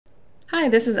Hi,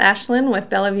 this is Ashlyn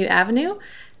with Bellevue Avenue.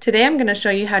 Today I'm going to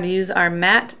show you how to use our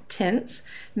matte tints.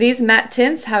 These matte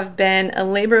tints have been a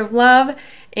labor of love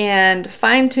and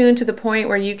fine-tuned to the point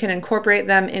where you can incorporate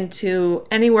them into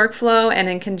any workflow and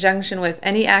in conjunction with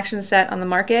any action set on the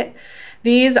market.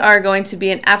 These are going to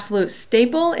be an absolute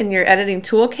staple in your editing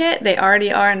toolkit. They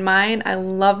already are in mine. I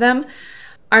love them.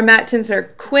 Our matte tints are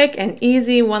quick and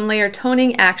easy one-layer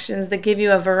toning actions that give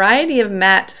you a variety of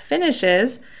matte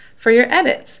finishes for your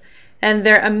edits. And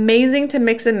they're amazing to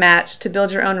mix and match to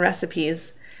build your own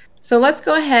recipes. So let's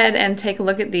go ahead and take a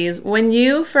look at these. When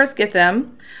you first get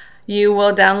them, you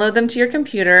will download them to your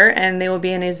computer and they will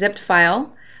be in a zipped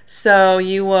file. So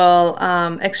you will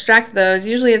extract those.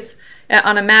 Usually it's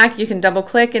on a Mac, you can double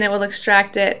click and it will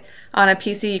extract it. On a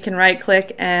PC, you can right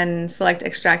click and select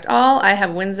extract all. I have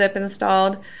WinZip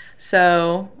installed,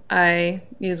 so I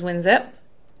use WinZip.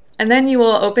 And then you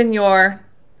will open your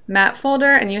matte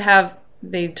folder and you have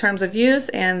the terms of use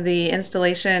and the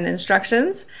installation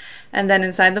instructions, and then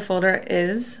inside the folder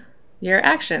is your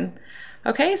action.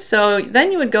 Okay, so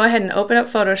then you would go ahead and open up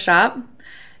Photoshop,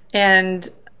 and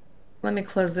let me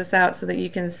close this out so that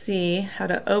you can see how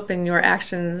to open your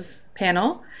actions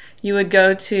panel. You would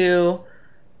go to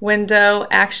Window,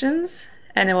 Actions,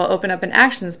 and it will open up an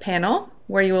Actions panel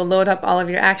where you will load up all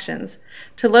of your actions.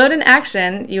 To load an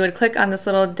action, you would click on this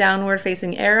little downward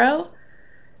facing arrow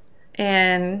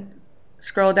and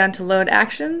scroll down to Load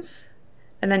Actions,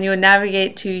 and then you would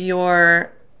navigate to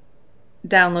your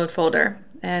download folder.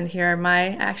 And here are my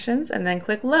actions, and then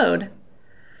click Load.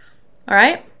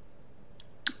 Alright,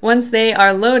 once they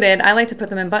are loaded, I like to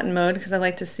put them in button mode because I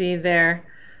like to see their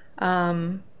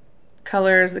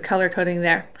colors, the color coding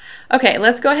there. Okay,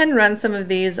 let's go ahead and run some of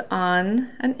these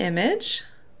on an image.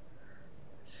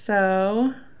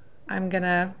 So I'm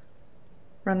gonna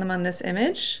run them on this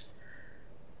image.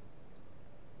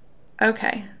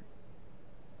 Okay.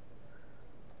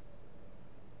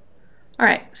 All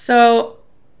right, so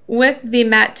with the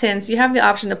matte tints, you have the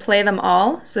option to play them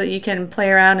all so that you can play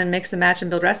around and mix and match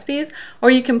and build recipes, or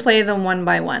you can play them one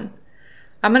by one.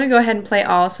 I'm going to go ahead and play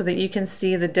all so that you can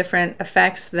see the different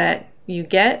effects that you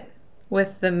get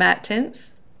with the matte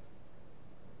tints.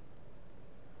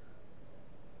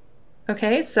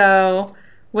 Okay, so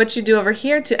what you do over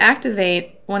here to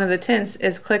activate one of the tints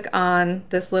is click on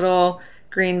this little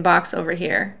green box over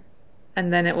here,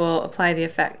 and then it will apply the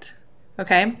effect.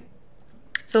 Okay,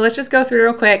 so let's just go through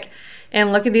real quick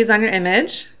and look at these on your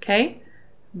image. Okay,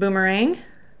 boomerang,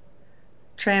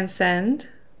 transcend,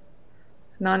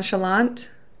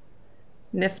 nonchalant,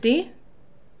 nifty,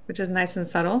 which is nice and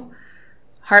subtle,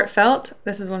 heartfelt,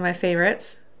 this is one of my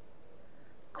favorites,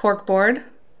 corkboard,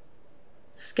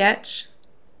 sketch,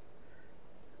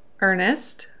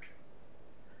 earnest,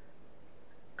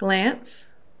 glance,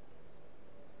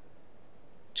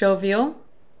 jovial,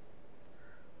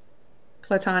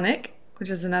 platonic, which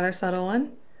is another subtle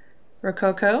one,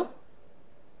 rococo,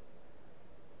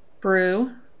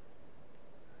 brew,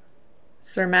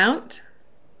 surmount,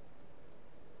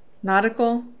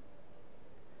 nautical,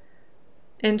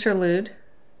 interlude,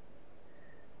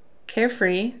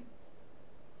 carefree,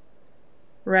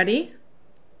 ruddy,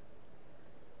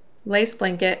 lace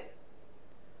blanket,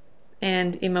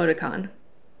 and emoticon.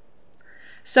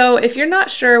 So if you're not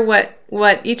sure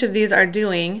what each of these are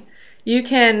doing, you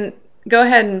can go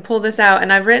ahead and pull this out,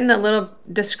 and I've written a little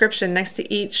description next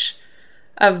to each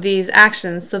of these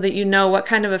actions so that you know what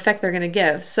kind of effect they're going to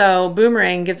give. So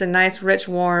boomerang gives a nice rich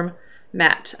warm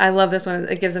matte. I love this one.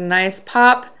 It gives a nice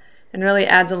pop and really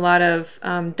adds a lot of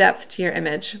depth to your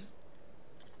image.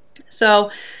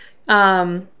 So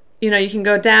you know, you can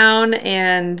go down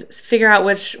and figure out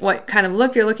what kind of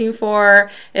look you're looking for.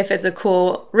 If it's a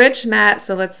cool rich matte,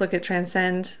 so let's look at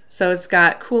transcend. So it's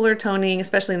got cooler toning,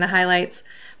 especially in the highlights,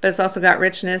 but it's also got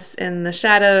richness in the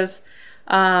shadows.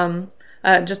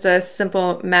 Just a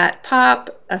simple matte pop,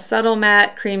 a subtle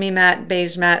matte, creamy matte,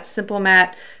 beige matte, simple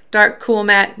matte, dark cool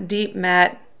matte, deep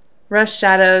matte, rush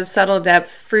shadows, subtle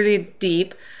depth, fruity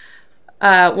deep,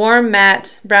 warm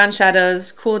matte, brown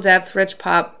shadows, cool depth, rich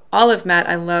pop, olive matte.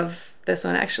 I love this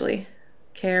one actually.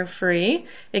 Carefree.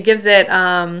 It gives it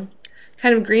kind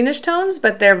of greenish tones,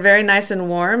 but they're very nice and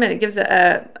warm, and it gives it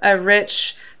a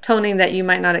rich toning that you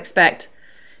might not expect.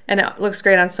 And it looks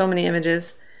great on so many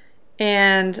images.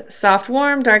 And soft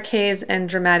warm, dark haze, and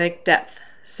dramatic depth.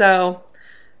 So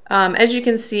as you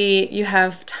can see, you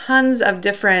have tons of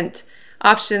different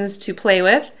options to play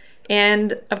with,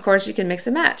 and of course you can mix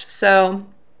and match. So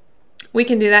we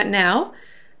can do that now.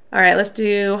 All right, let's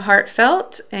do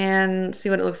heartfelt and see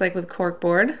what it looks like with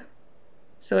corkboard.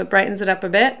 So it brightens it up a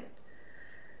bit.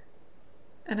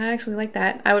 And I actually like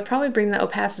that. I would probably bring the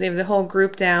opacity of the whole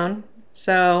group down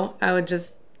So I would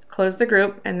just close the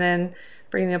group and then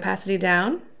bring the opacity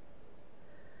down,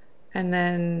 and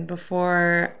then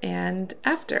before and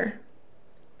after.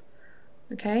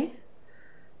 Okay.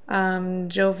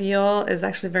 Jovial is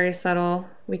actually very subtle.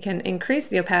 We can increase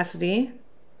the opacity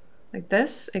like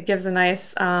this. It gives a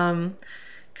nice kind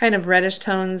of reddish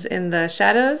tones in the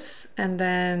shadows, and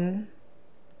then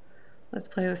let's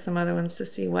play with some other ones to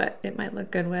see what it might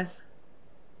look good with.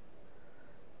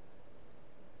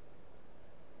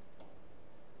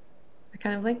 I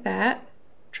kind of like that.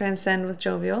 Transcend with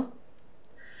Jovial.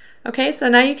 Okay, so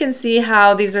now you can see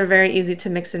how these are very easy to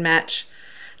mix and match.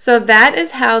 So that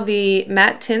is how the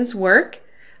matte tints work.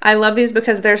 I love these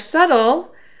because they're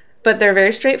subtle, but they're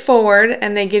very straightforward,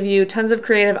 and they give you tons of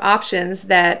creative options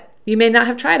that you may not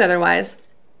have tried otherwise.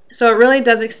 So it really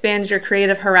does expand your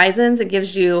creative horizons. It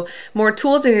gives you more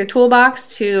tools in your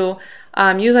toolbox to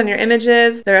use on your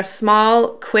images. They're a small,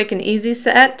 quick, and easy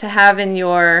set to have in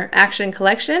your action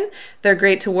collection. They're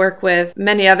great to work with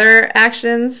many other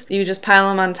actions. You just pile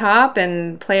them on top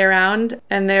and play around,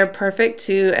 and they're perfect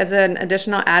as an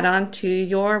additional add-on to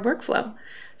your workflow.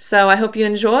 So I hope you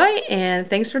enjoy, and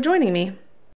thanks for joining me.